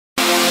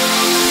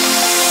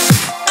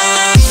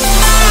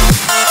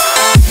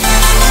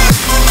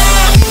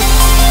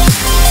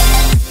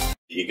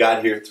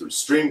got here through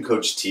Stream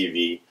Coach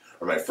TV,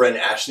 where my friend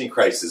Ashley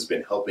Christ has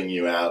been helping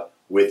you out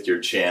with your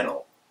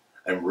channel.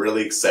 I'm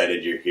really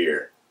excited you're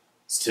here.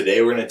 So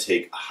today we're going to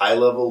take a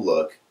high-level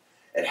look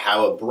at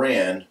how a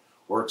brand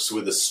works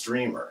with a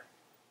streamer.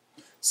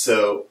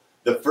 So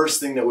the first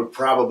thing that would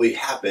probably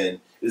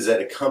happen is that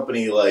a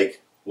company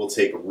like, we'll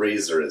take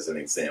Razer as an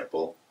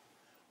example,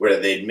 where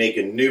they'd make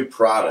a new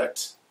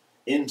product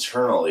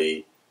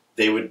internally,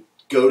 they would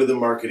go to the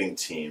marketing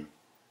team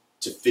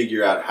to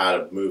figure out how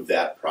to move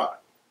that product.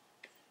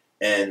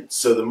 And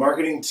so the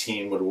marketing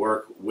team would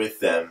work with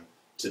them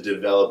to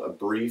develop a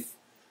brief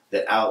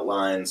that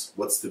outlines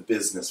what's the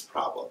business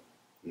problem.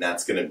 And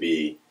that's going to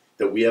be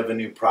that we have a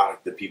new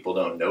product that people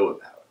don't know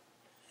about,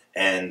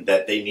 and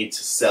that they need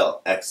to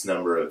sell X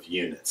number of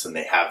units, and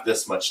they have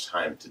this much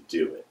time to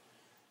do it.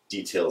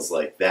 Details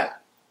like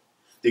that.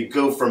 They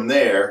go from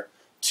there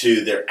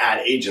to their ad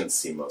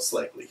agency, most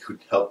likely,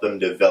 who'd help them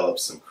develop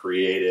some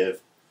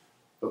creative,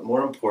 but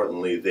more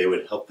importantly, they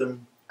would help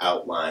them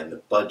outline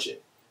the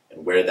budget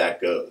and where that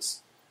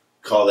goes.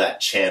 Call that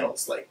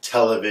channels like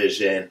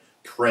television,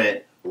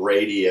 print,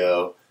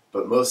 radio,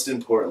 but most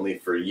importantly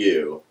for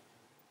you,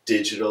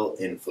 digital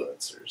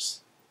influencers.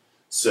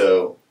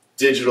 So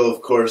digital,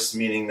 of course,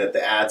 meaning that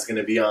the ad's going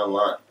to be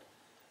online.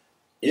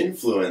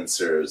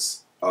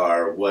 Influencers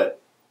are what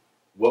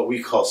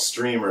we call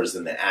streamers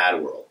in the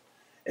ad world.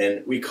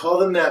 And we call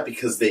them that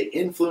because they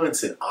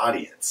influence an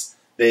audience.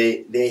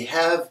 They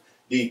have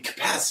the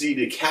capacity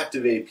to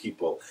captivate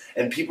people,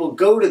 and people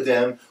go to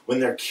them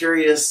when they're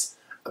curious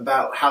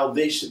about how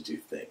they should do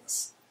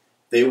things.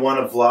 They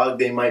want to vlog,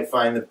 they might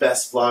find the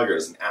best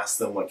vloggers and ask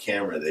them what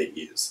camera they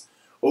use.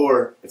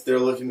 Or if they're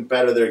looking to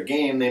better their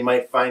game, they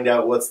might find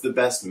out what's the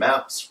best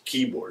mouse,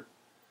 keyboard.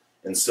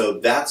 And so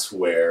that's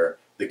where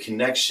the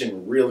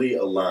connection really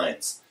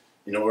aligns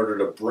in order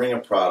to bring a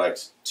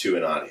product to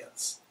an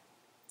audience.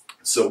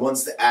 So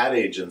once the ad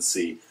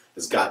agency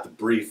has got the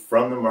brief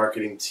from the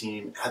marketing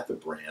team at the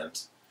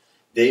brand,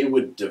 they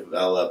would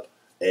develop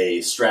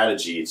a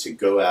strategy to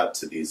go out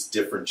to these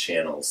different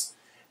channels.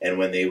 And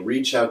when they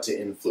reach out to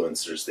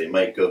influencers, they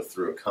might go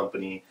through a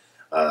company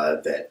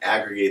that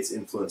aggregates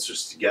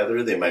influencers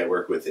together. They might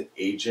work with an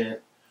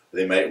agent.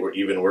 They might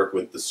even work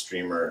with the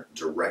streamer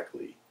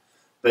directly.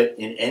 But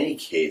in any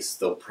case,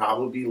 they'll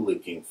probably be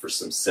looking for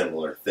some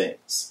similar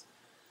things.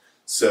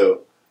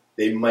 So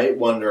they might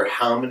wonder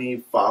how many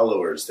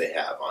followers they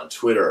have on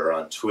Twitter or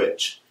on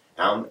Twitch.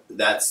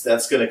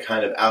 That's going to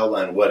kind of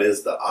outline what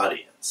is the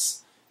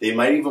audience. They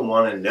might even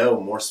want to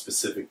know more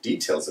specific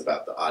details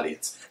about the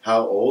audience.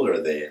 How old are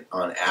they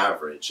on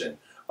average, and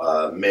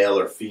male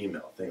or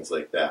female, things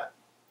like that.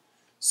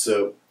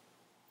 So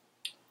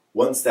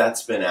once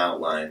that's been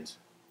outlined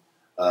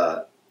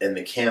and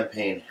the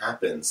campaign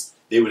happens,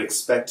 they would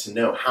expect to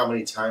know how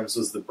many times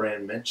was the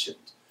brand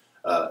mentioned.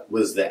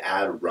 Was the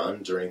ad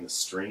run during the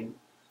stream?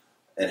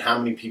 And how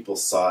many people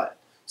saw it?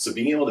 So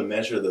being able to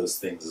measure those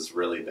things is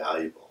really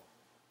valuable.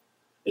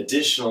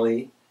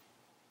 Additionally,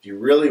 if you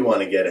really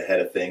want to get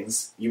ahead of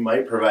things, you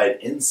might provide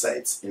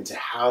insights into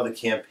how the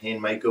campaign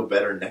might go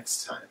better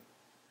next time.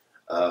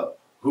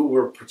 Who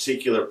were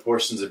particular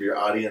portions of your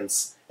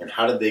audience, and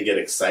how did they get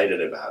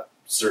excited about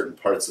certain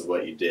parts of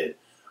what you did?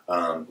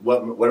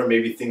 What are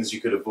maybe things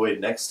you could avoid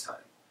next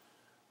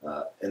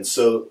time? And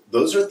so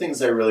those are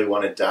things I really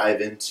want to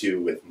dive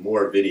into with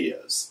more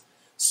videos.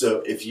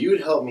 So if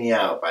you'd help me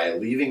out by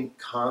leaving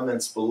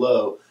comments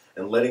below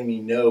and letting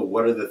me know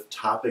what are the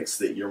topics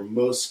that you're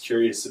most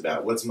curious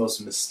about, what's most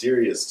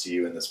mysterious to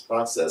you in this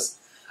process,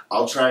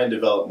 I'll try and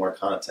develop more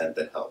content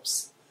that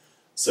helps.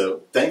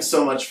 So thanks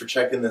so much for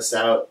checking this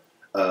out.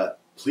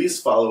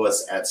 Please follow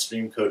us at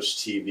Stream Coach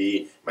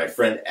TV, my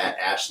friend at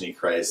Ashley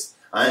Christ.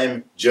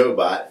 I'm Joe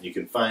Bot, and you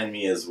can find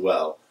me as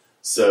well.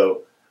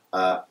 So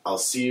I'll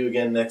see you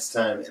again next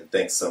time, and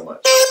thanks so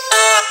much.